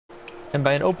And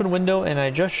by an open window, and I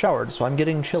just showered, so I'm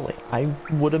getting chilly. I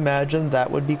would imagine that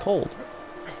would be cold.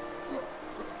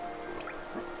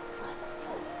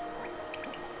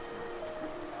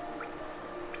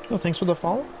 Oh, thanks for the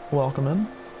follow. Welcome in.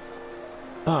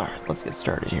 Alright, let's get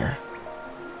started here.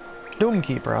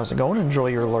 Domekeeper, how's it going? Enjoy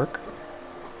your lurk.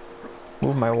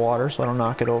 Move my water so I don't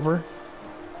knock it over.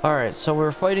 Alright, so we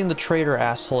were fighting the traitor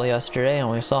asshole yesterday,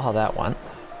 and we saw how that went.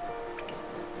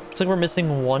 Looks like we're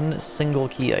missing one single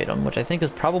key item, which I think is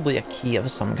probably a key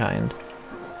of some kind.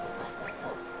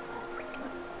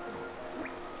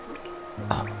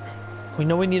 We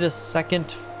know we need a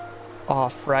second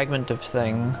fragment of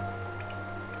thing.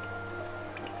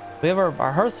 We have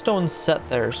our Hearthstone set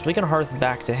there, so we can hearth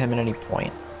back to him at any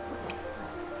point.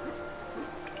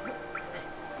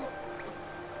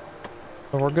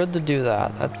 So we're good to do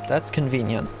that. That's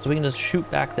convenient. So we can just shoot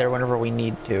back there whenever we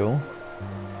need to.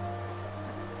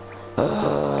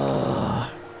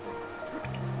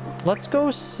 Let's go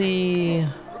see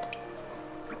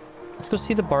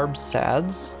the Barb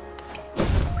Sads.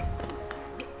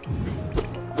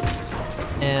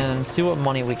 And see what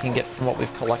money we can get from what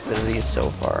we've collected of these so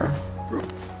far.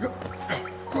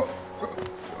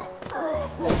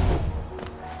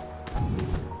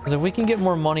 Because if we can get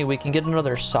more money, we can get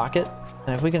another socket.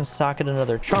 And if we can socket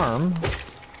another charm,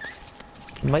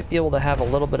 we might be able to have a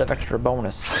little bit of extra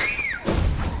bonus.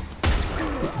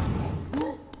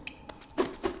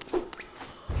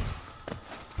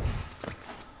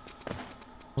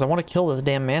 Because I want to kill this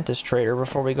damn Mantis trader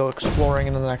before we go exploring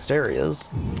into the next areas.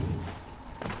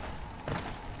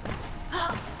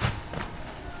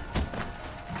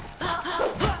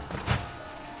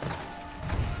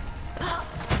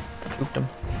 Juked him.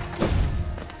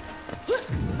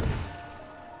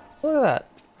 Look at that.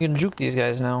 You can juke these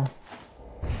guys now.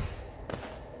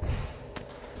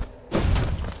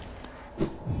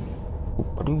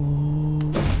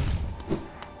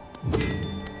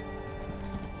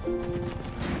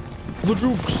 The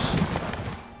jukes!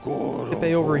 If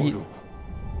they overheat.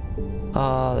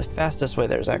 The fastest way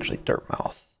there is actually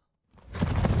Dirtmouth.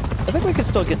 I think we can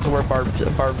still get to where Barb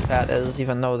Fat is,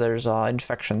 even though there's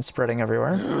infection spreading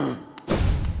everywhere.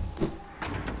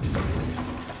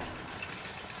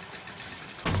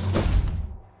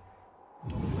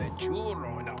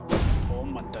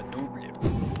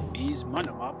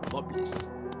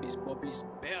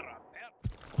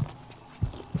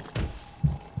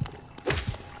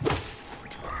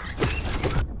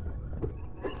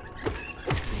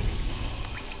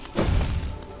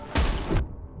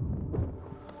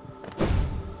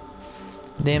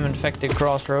 Damn infected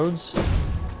crossroads.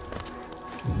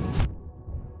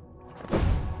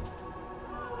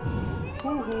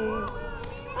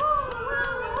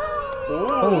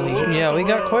 Holy, yeah, we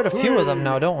got quite a few of them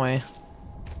now, don't we?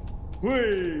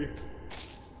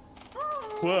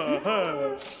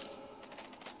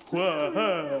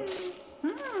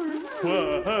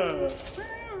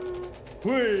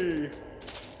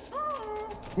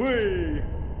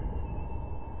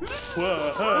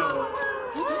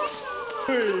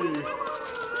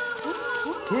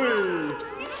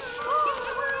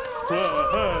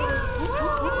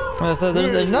 So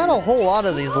there's not a whole lot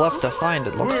of these left to find,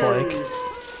 it looks like.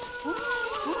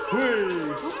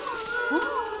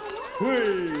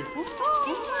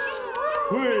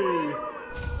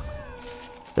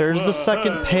 There's the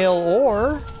second pale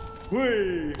ore.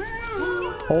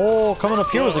 Oh, coming up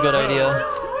here was a good idea.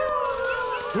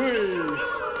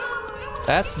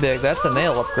 That's big. That's a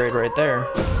nail upgrade right there.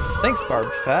 Thanks,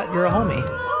 Barb Fat. You're a homie.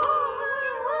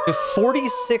 With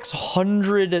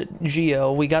 4,600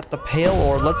 Geo, we got the pale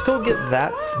ore. Let's go get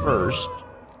that first.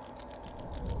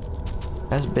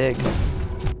 That's big.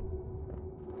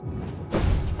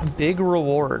 Big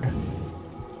reward.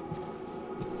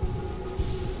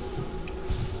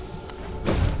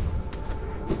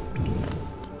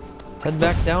 Head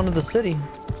back down to the city.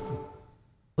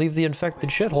 Leave the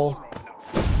infected shithole.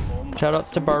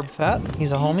 Shoutouts to Barb Fat.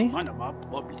 He's a homie.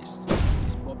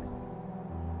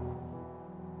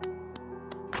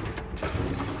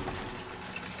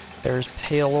 There's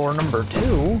pale ore number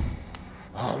 2.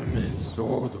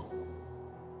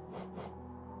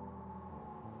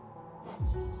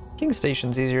 King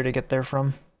Station's easier to get there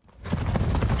from.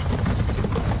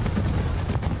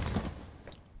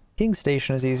 King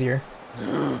Station is easier.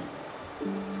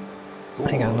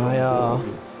 Hang on,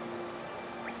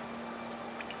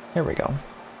 there we go.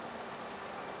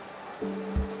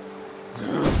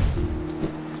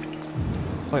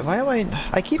 Wait, why am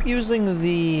I keep using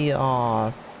the,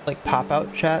 like,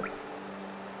 pop-out chat.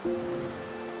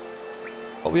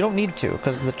 But we don't need to,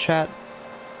 because the chat...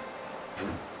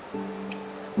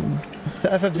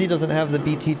 FFZ doesn't have the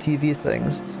BTTV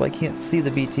things, so I can't see the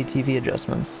BTTV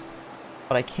adjustments.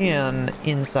 But I can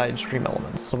inside Stream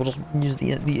Elements, so we'll just use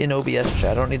the in OBS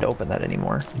chat. I don't need to open that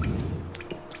anymore.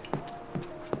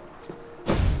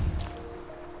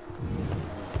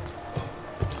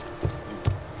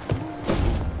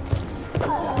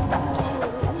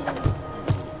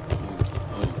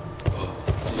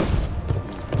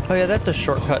 Oh yeah, that's a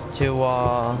shortcut to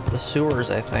the sewers,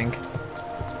 I think.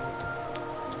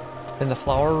 In the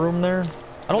flower room there.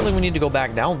 I don't think we need to go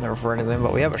back down there for anything,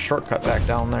 but we have a shortcut back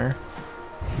down there.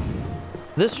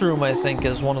 This room, I think,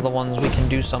 is one of the ones we can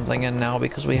do something in now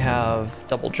because we have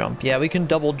double jump. Yeah, we can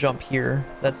double jump here.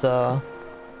 That's I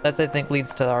think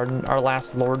leads to our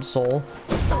last Lord Soul.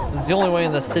 It's the only way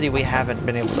in the city we haven't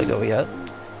been able to go yet.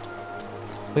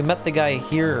 We met the guy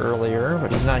here earlier,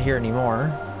 but he's not here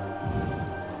anymore.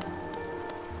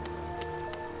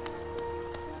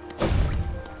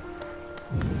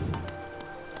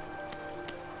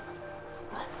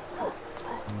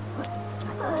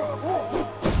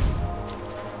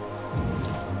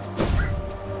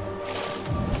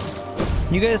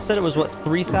 You guys said it was, what,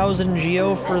 3,000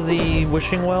 Geo for the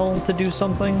Wishing Well to do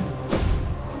something?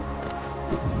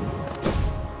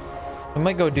 We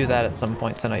might go do that at some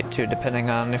point tonight, too, depending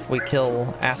on if we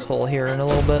kill Asshole here in a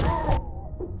little bit.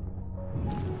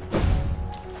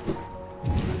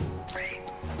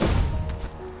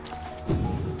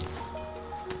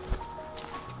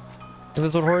 Is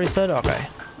this what Hori said? Okay.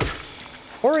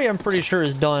 Hori, I'm pretty sure,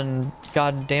 has done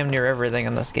god damn near everything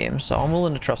in this game, so I'm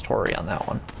willing to trust Hori on that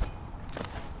one.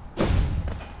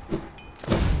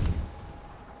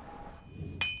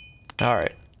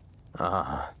 Alright.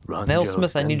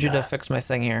 Nailsmith, I need you to fix my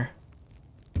thing here.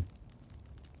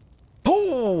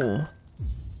 Oh!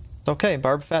 It's okay,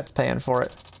 Barb Fat's paying for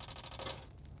it.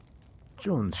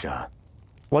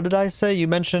 What did I say? You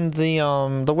mentioned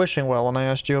the Wishing Well when I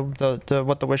asked you what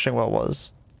the Wishing Well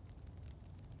was.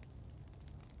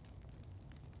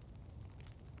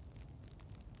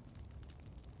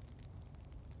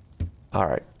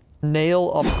 Alright.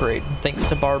 Nail upgrade, thanks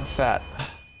to Barb Fat,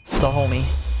 the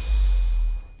homie.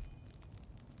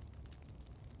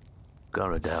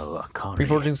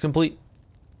 Reforging's complete.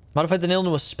 Modified the nail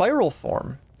into a spiral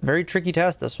form. Very tricky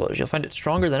task this was. You'll find it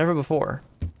stronger than ever before.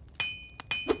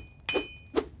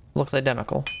 Looks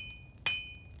identical.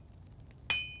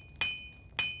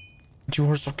 You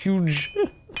are so huge.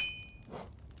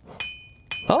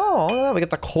 Oh, look at that. We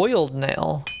got the coiled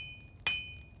nail.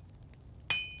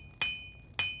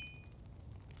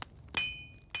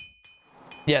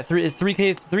 Yeah,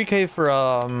 3K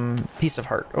for Piece of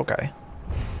Heart. Okay.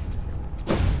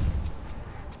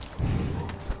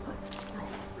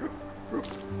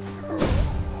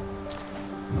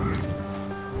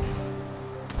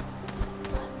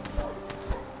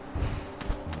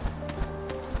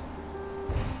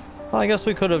 Well, I guess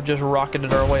we could have just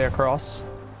rocketed our way across.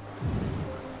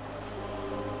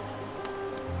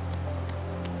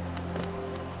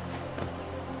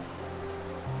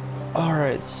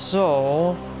 Alright,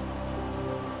 so...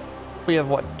 we have,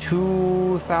 what,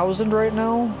 2,000 right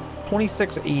now?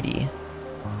 2680.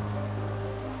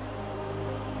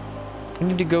 We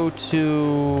need to go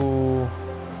to...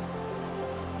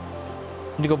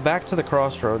 we need to go back to the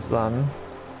crossroads, then.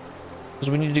 Because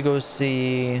we need to go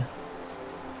see...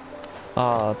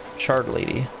 Shard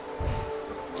Lady.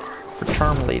 Or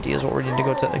Charm Lady is what we need to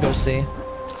go see.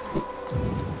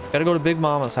 Gotta go to Big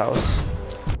Mama's house.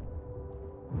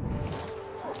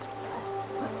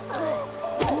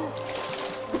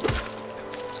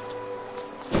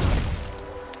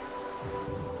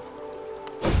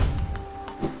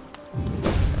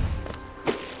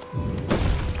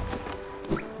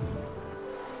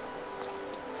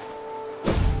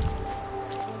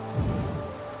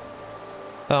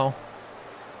 Oh.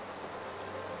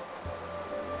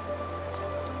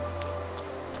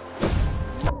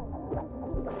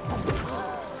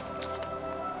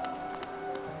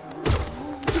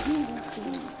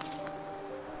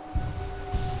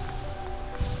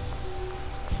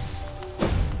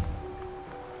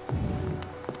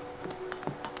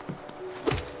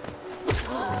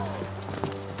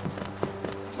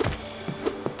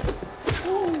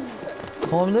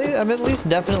 Well, I'm at least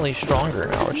definitely stronger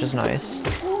now, which is nice.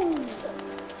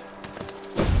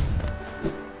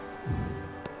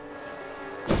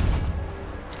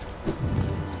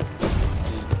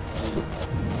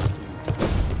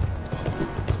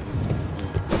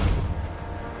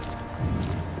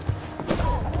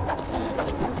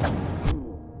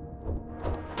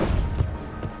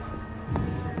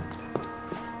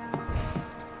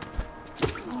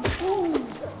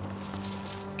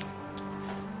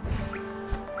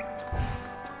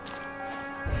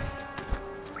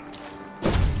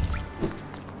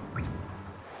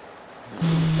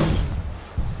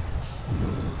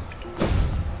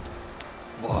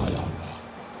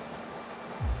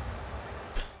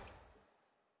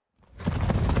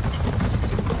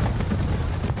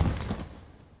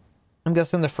 I'm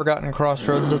guessing the Forgotten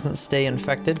Crossroads doesn't stay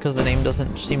infected because the name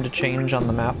doesn't seem to change on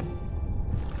the map.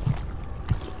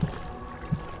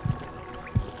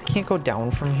 Can't go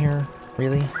down from here,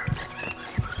 really?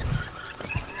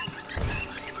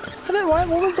 And then what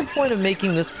was the point of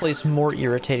making this place more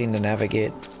irritating to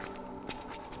navigate?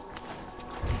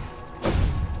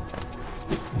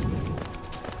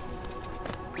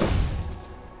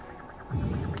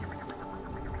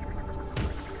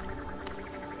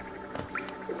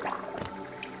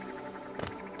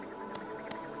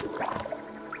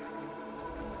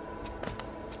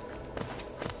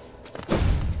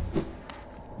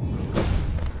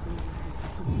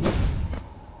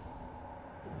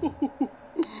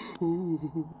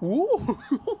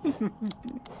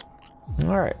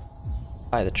 Alright.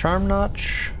 Buy the charm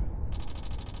notch.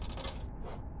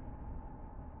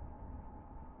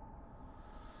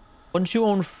 Once you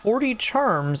own 40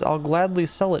 charms, I'll gladly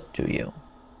sell it to you.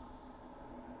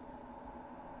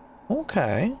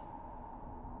 Okay.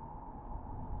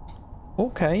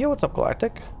 Okay, yo, what's up,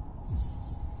 Galactic?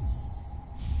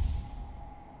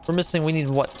 We're missing, we need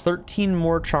what, 13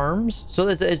 more charms? So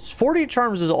it's 40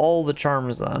 charms is all the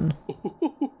charms then.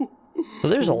 So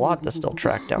there's a lot to still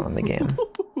track down in the game.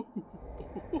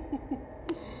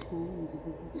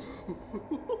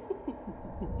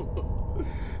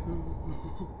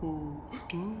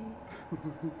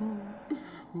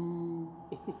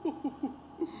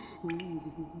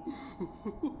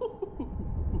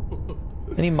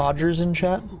 Any modders in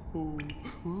chat?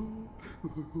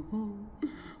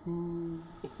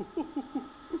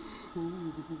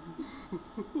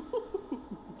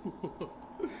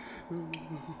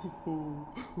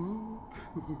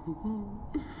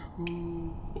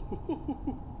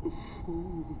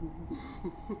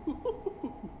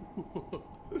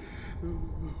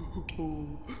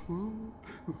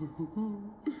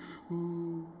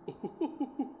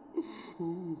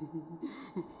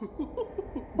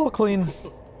 All clean.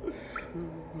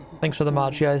 Thanks for the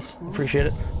mods, guys. Appreciate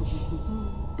it.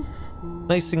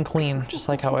 Nice and clean, just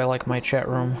like how I like my chat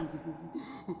room.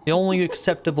 The only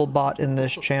acceptable bot in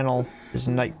this channel is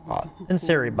Nightbot and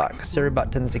Seribot, because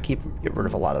Seribot tends to get rid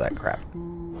of a lot of that crap.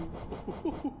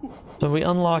 So we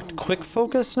unlocked Quick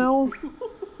Focus now.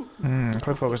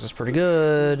 Quick Focus is pretty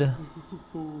good.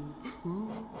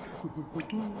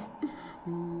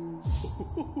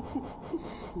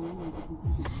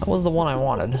 That was the one I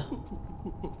wanted.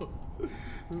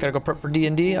 Gotta go prep for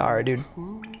D&D? Alright, dude.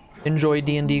 Enjoy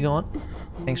D&D going.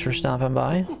 Thanks for stopping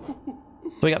by.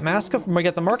 So we got we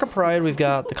got the Mark of Pride, we've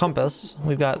got the Compass,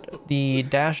 we've got the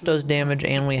Dash does damage,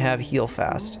 and we have Heal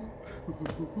Fast.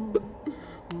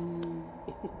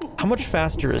 How much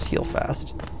faster is Heal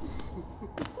Fast?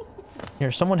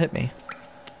 Here, someone hit me.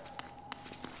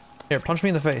 Here, punch me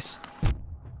in the face.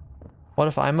 What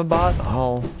if I'm a bot?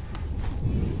 Oh.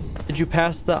 Did you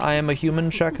pass the I am a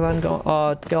human check then,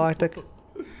 Galactic?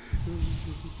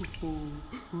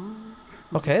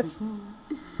 Okay, it's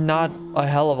not a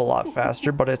hell of a lot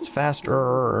faster, but it's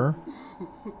faster.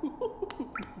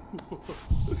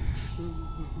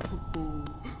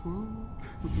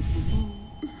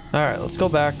 Alright, let's go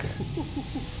back.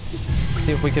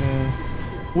 See if we can...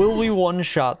 Will we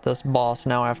one-shot this boss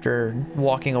now after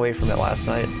walking away from it last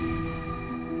night?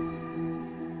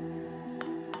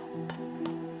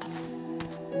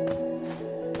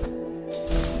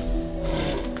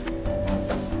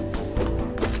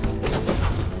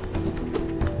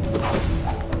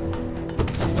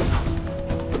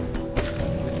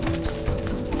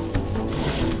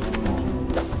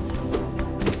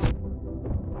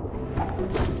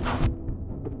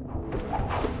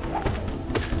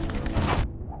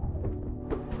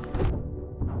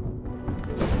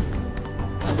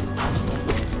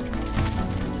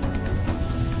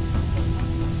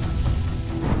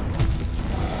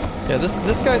 Yeah,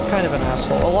 this guy's kind of an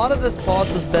asshole. A lot of this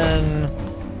boss has been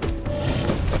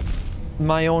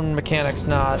my own mechanics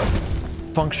not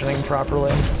functioning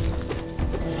properly.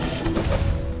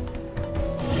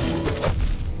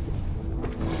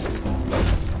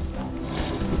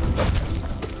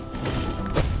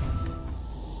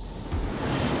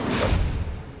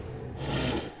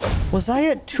 Was I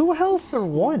at 2 health or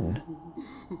 1?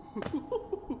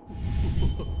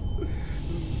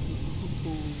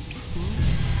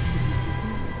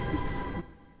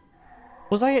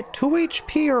 Was I at 2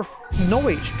 HP or no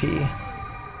HP?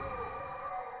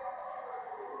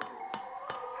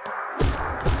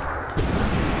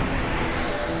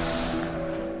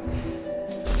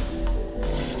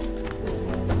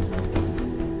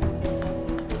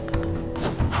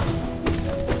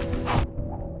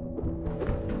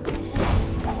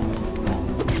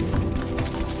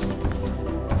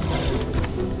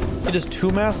 It does 2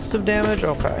 masks of damage?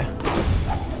 Okay.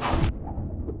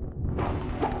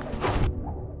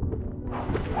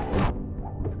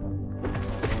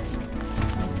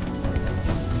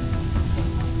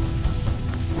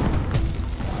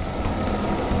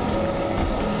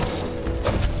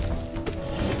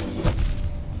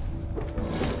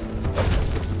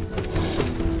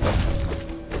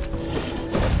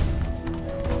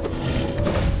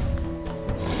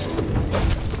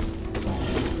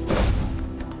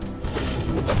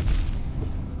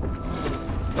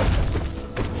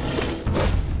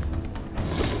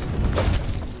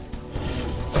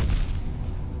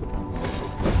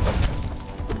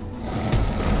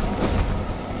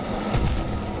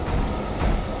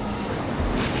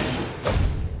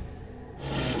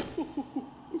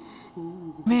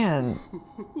 Man,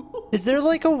 is there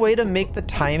like a way to make the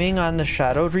timing on the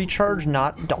shadow recharge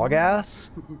not dog ass?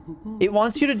 It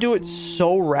wants you to do it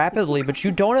so rapidly, but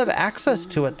you don't have access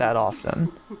to it that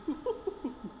often.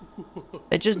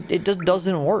 It just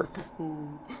doesn't work.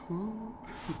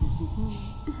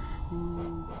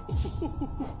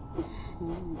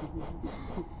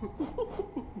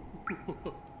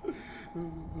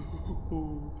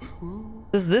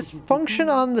 Does this function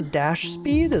on the dash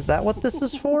speed? Is that what this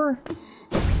is for?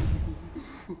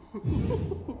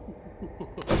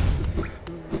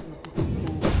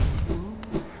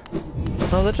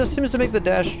 No, that just seems to make the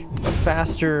dash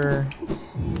faster.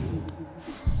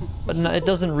 But no, it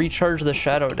doesn't recharge the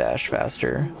shadow dash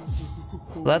faster.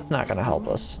 That's not gonna help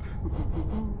us.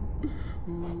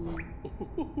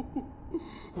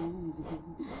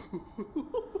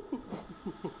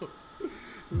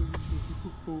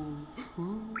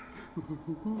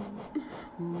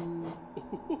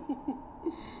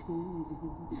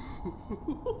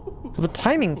 The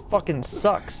timing fucking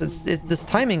sucks. This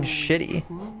timing's shitty.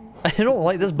 I don't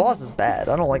like this boss. Is bad.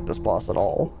 I don't like this boss at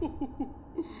all.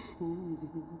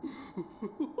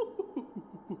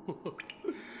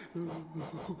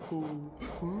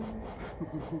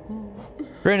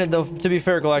 Granted, though, to be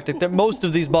fair, Galactic, that most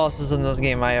of these bosses in this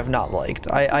game I have not liked.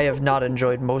 I have not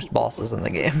enjoyed most bosses in the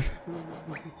game.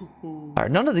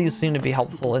 Alright, none of these seem to be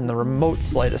helpful in the remote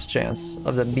slightest chance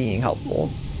of them being helpful.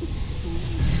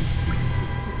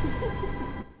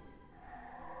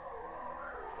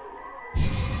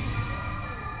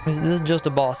 This is just a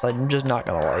boss I'm just not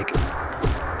gonna like.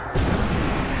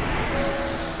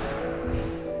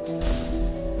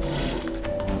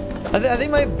 I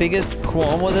think my biggest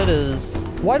qualm with it is,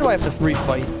 why do I have to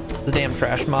refight the damn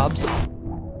trash mobs?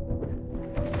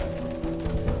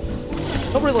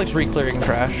 Nobody likes re-clearing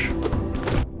trash.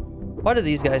 Why do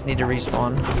these guys need to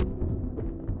respawn?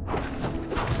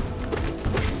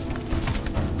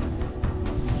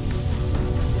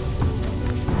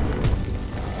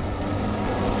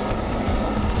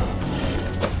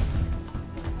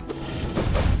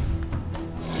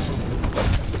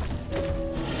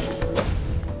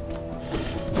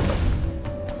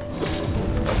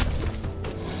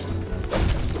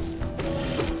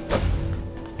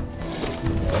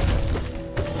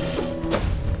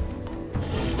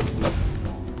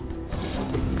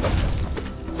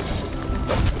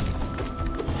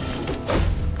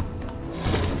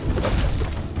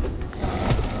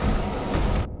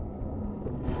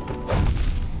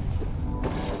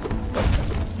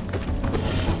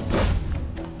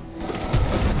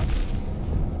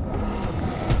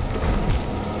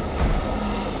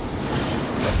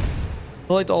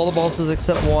 I liked all the bosses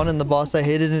except one, and the boss I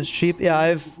hated and it's cheap.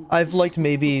 Yeah, I've liked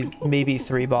maybe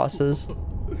 3 bosses.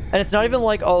 And it's not even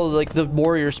like, oh, like the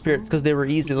warrior spirits because they were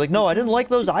easy. Like, no, I didn't like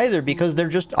those either because they're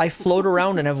just, I float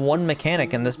around and have one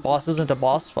mechanic, and this boss isn't a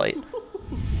boss fight.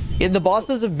 And the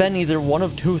bosses have been either one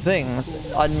of 2 things: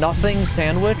 a nothing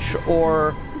sandwich,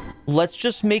 or let's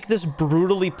just make this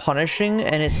brutally punishing,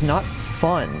 and it's not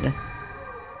fun.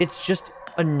 It's just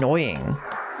annoying.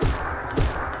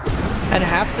 And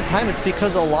half the time it's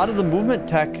because a lot of the movement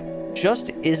tech just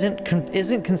isn't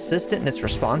consistent in its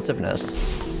responsiveness.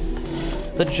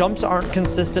 The jumps aren't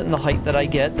consistent in the height that I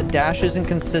get. The dash isn't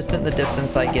consistent in the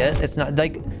distance I get. It's not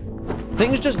like,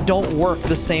 things just don't work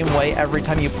the same way every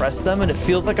time you press them, and it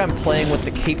feels like I'm playing with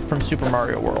the cape from Super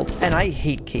Mario World. And I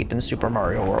hate cape in Super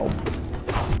Mario World.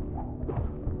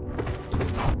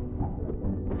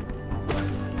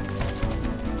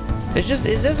 It just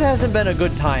hasn't been a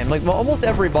good time. Like, almost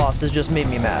every boss has just made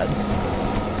me mad.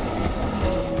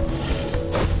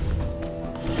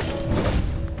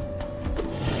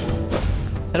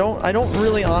 I don't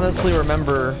really honestly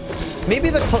remember. Maybe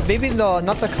not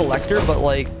the collector, but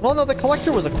like, well, no, the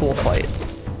collector was a cool fight.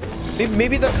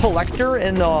 Maybe the collector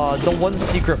and the one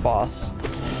secret boss.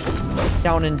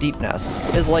 down in Deep Nest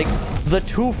is like the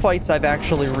 2 fights I've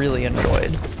actually really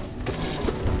enjoyed.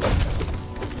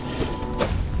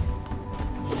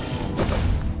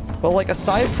 But like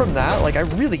aside from that, like I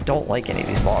really don't like any of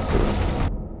these bosses.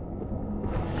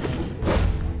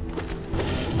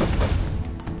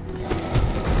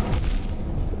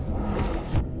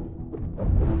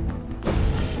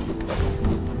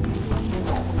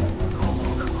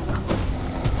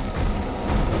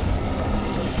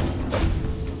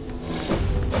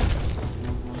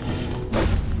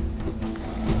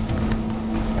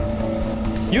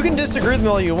 You can disagree with me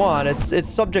all you want. It's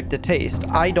subject to taste.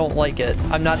 I don't like it.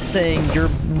 I'm not saying you're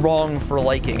wrong for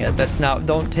liking it. That's not,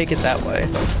 don't take it that way.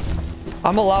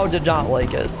 I'm allowed to not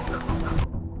like it.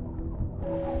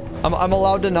 I'm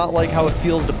allowed to not like how it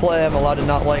feels to play. I'm allowed to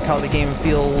not like how the game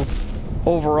feels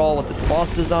overall with its boss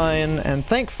design. And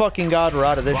thank fucking God we're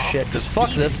out of this shit, because fuck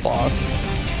this boss.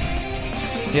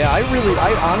 Yeah, I really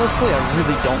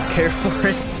don't care for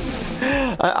it.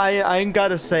 I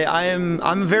gotta say,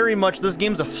 I'm very much, this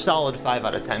game's a solid 5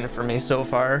 out of 10 for me so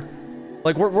far.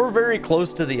 Like, we're very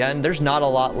close to the end. There's not a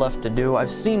lot left to do. I've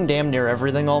seen damn near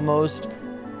everything almost.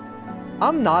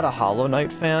 I'm not a Hollow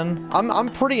Knight fan. I'm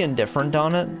pretty indifferent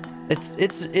on it.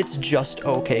 It's just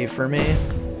okay for me.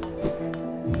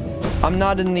 I'm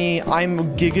not in the,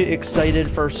 I'm giga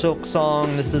excited for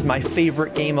Silksong, this is my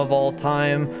favorite game of all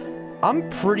time. I'm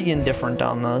pretty indifferent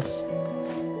on this.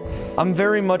 I'm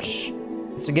very much,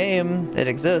 it's a game, it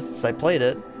exists, I played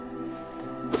it.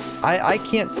 I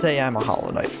can't say I'm a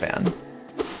Hollow Knight fan.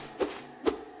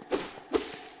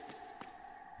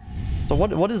 So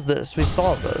what is this? We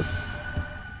saw this.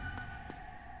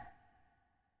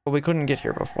 But we couldn't get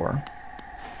here before.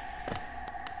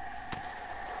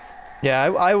 Yeah,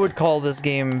 I would call this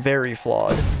game very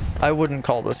flawed. I wouldn't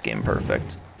call this game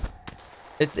perfect.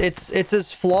 It's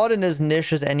as flawed and as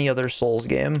niche as any other Souls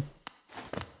game.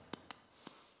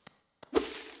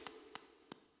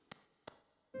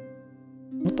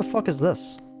 What the fuck is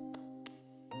this?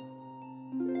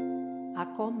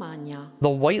 The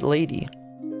White Lady.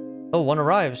 Oh, one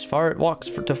arrives, far it walks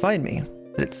to find me.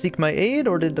 Did it seek my aid,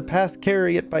 or did the path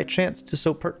carry it by chance to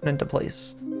so pertinent a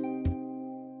place?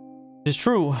 It is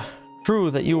true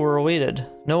that you were awaited.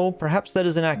 No, perhaps that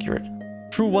is inaccurate.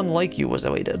 True, one like you was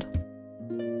awaited.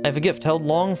 I have a gift held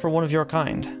long for one of your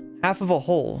kind. Half of a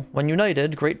whole. When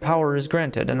united, great power is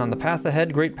granted, and on the path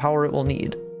ahead, great power it will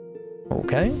need.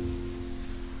 Okay.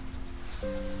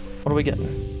 What are we getting?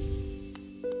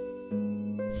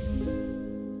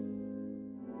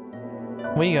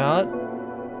 We got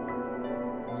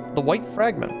the White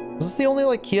Fragment. Was this the only,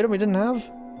 like, key item we didn't have?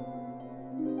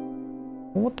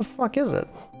 What the fuck is it?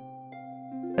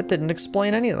 That didn't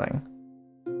explain anything.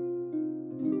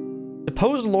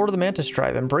 Deposed Lord of the Mantis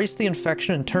tribe, embraced the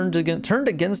infection, and turned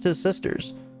against his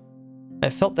sisters. I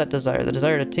felt that desire, the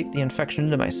desire to take the infection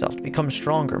into myself, to become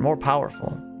stronger, more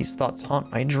powerful. These thoughts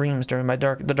haunt my dreams during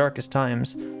the darkest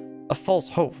times. A false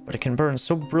hope, but it can burn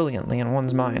so brilliantly in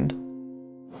one's mind.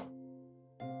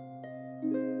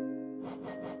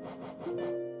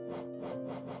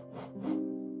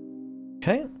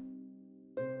 Okay.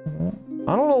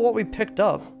 I don't know what we picked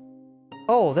up.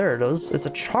 Oh, there it is. It's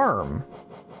a charm.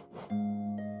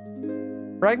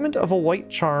 Fragment of a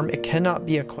white charm. It cannot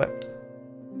be equipped.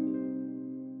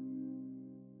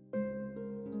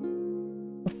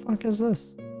 The fuck is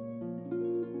this?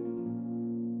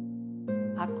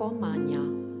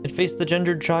 It faced the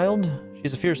gendered child.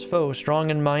 She's a fierce foe,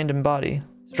 strong in mind and body.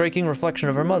 Striking reflection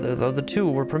of her mother, though the two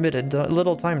were permitted a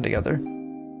little time together.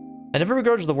 I never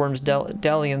begrudged the worm's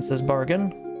dalliance's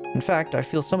bargain. In fact, I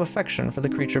feel some affection for the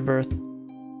creature birth.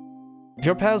 If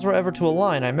your paths were ever to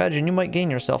align, I imagine you might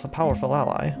gain yourself a powerful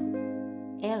ally.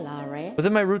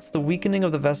 Within my roots, the weakening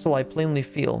of the vessel I plainly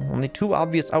feel. Only 2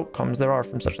 obvious outcomes there are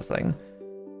from such a thing.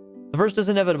 The first is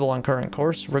inevitable on current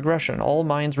course, regression, all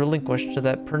minds relinquished to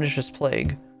that pernicious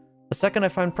plague. The second I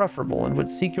find preferable, and would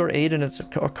seek your aid in its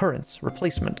occurrence,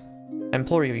 replacement. I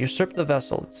implore you, usurp the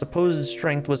vessel. Its supposed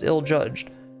strength was ill-judged.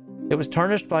 It was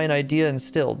tarnished by an idea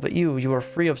instilled, but you are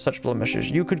free of such blemishes.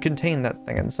 You could contain that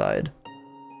thing inside.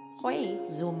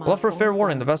 Well, for fair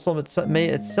warning, the vessel may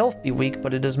itself be weak,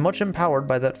 but it is much empowered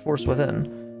by that force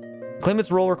within. Claim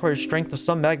its role requires strength of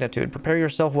some magnitude. Prepare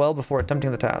yourself well before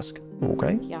attempting the task.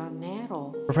 Okay.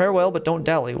 Prepare well, but don't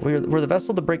dally. Were the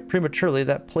vessel to break prematurely,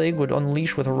 that plague would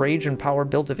unleash with rage and power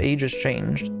built if age is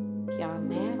changed.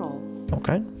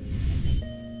 Okay.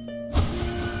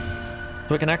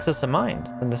 So it can access a mind,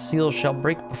 then the seal shall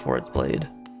break before its blade.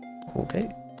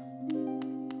 Okay.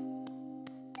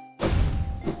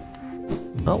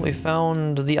 Well, we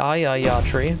found the Ayaya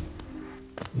tree.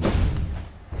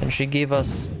 And she gave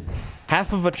us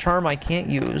Half of a charm I can't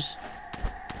use.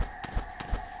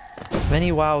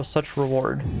 Many wow, such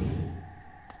reward.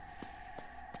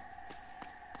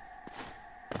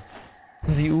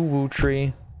 The uwu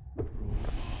tree.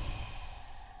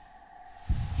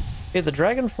 Okay, the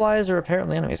dragonflies are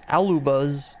apparently enemies.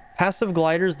 Alubas. Passive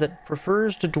gliders that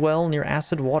prefers to dwell near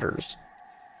acid waters.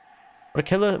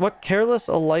 What careless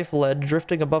a life led,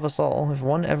 drifting above us all. If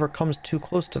one ever comes too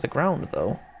close to the ground,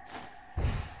 though.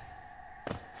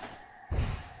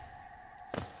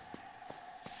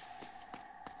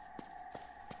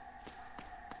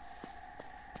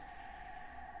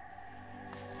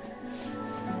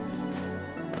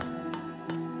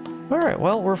 Alright,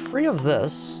 well, we're free of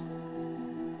this.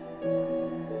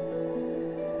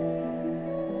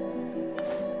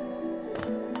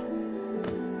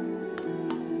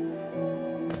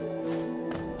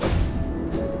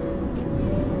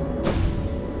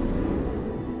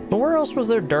 But where else was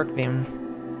there Dark Beam?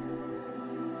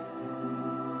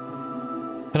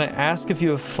 Can I ask if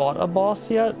you have fought a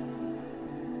boss yet?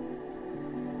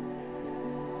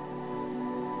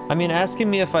 I mean, asking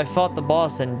me if I fought the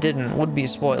boss and didn't would be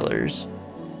spoilers.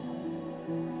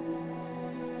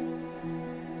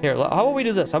 Here, how about we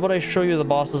do this? How about I show you the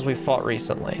bosses we fought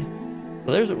recently?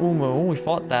 So there's Umu, we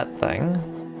fought that thing.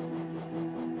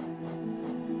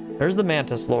 There's the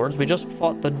Mantis Lords, we just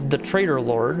fought the Traitor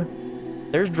Lord.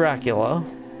 There's Dracula.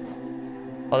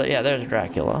 Oh, yeah, there's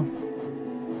Dracula.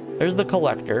 There's the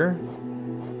Collector.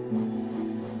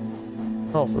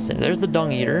 What else is in here? There's the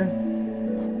Dung Eater.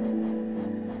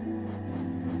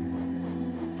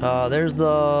 There's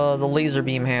the laser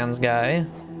beam hands guy.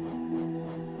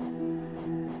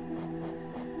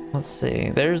 Let's see.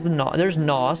 There's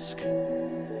Nosk.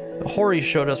 Hori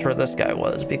showed us where this guy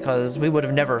was because we would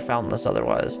have never found this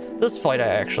otherwise. This fight I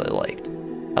actually liked.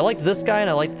 I liked this guy and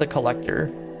I liked the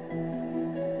Collector.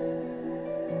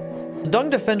 The Dung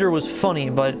Defender was funny,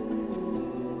 but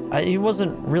he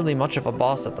wasn't really much of a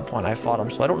boss at the point I fought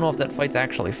him, so I don't know if that fight's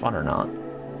actually fun or not.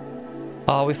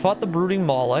 We fought the Brooding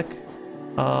Moloch.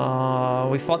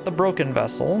 We fought the Broken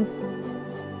Vessel.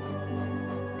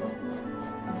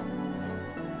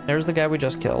 There's the guy we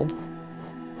just killed.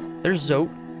 There's Zote.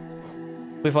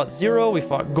 We fought Zero, we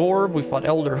fought Gorb, we fought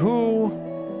Elder Hu.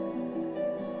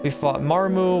 We fought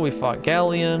Marmu, we fought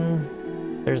Galleon.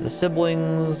 There's the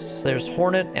siblings. There's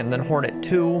Hornet, and then Hornet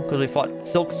 2, because we fought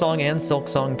Silksong and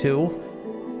Silksong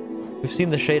 2. We've seen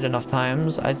the Shade enough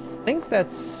times. I think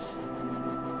that's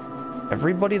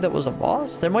everybody that was a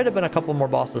boss. There might have been a couple more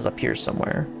bosses up here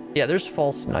somewhere. Yeah, there's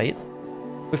False Knight.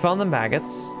 We found the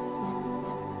maggots.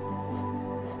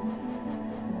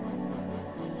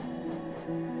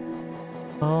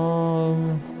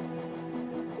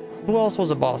 Who else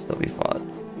was a boss that we fought?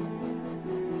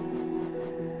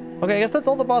 Okay, I guess that's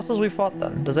all the bosses we fought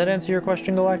then. Does that answer your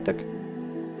question, Galactic?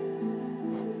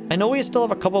 I know we still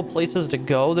have a couple places to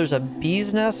go. There's a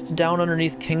bee's nest down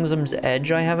underneath Kingdom's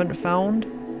Edge I haven't found.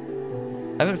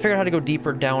 I haven't figured out how to go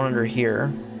deeper down under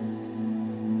here.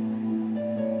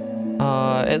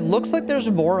 It looks like there's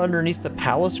more underneath the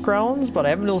palace grounds, but I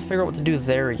haven't been able to figure out what to do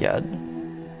there yet.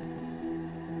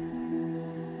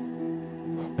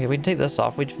 Okay, we can take this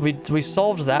off. We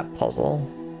solved that puzzle.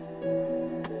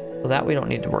 So that we don't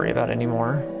need to worry about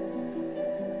anymore.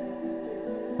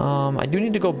 I do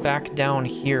need to go back down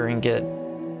here and get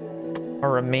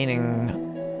our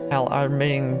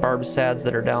remaining barb sads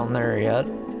that are down there yet.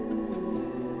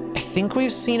 I think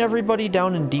we've seen everybody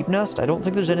down in Deep Nest. I don't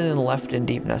think there's anything left in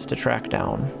Deep Nest to track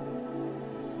down.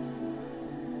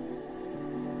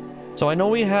 So I know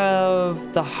we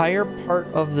have the higher part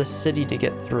of the city to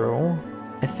get through.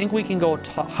 I think we can go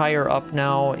higher up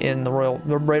now in the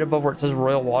right above where it says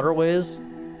Royal Waterways,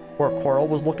 where Coral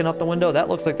was looking out the window. That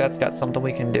looks like that's got something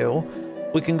we can do.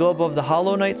 We can go above the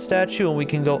Hollow Knight statue, and we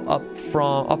can go up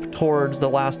towards the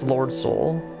last Lord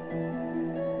Soul.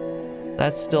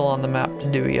 That's still on the map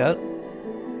to do yet.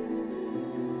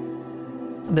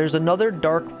 There's another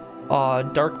dark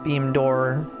beam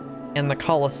door in the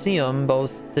Colosseum,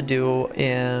 both to do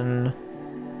in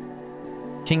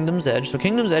Kingdom's Edge. So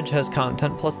Kingdom's Edge has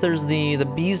content, plus there's the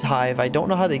Bee's Hive. I don't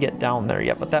know how to get down there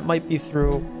yet, but that might be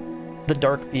through the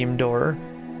dark beam door.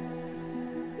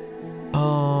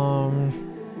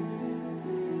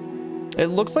 It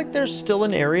looks like there's still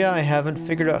an area I haven't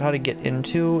figured out how to get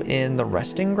into in the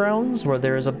resting grounds where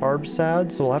there is a barb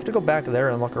sad, so we'll have to go back there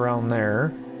and look around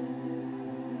there.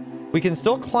 We can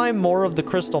still climb more of the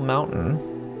Crystal Mountain.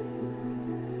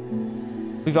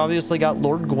 We've obviously got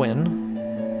Lord Gwyn.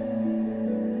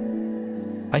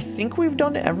 I think we've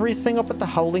done everything up at the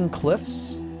Howling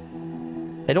Cliffs.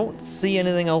 I don't see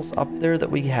anything else up there that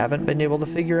we haven't been able to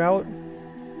figure out.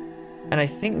 And I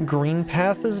think Green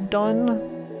Path is done.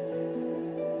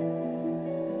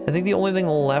 I think the only thing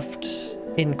left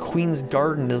in Queen's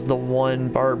Garden is the one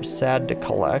Barb Sad to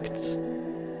collect.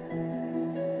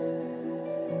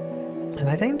 And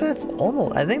I think that's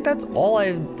all.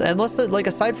 Unless like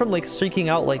aside from like seeking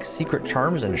out like secret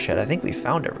charms and shit, I think we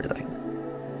found everything.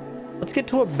 Let's get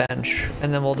to a bench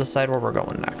and then we'll decide where we're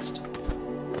going next.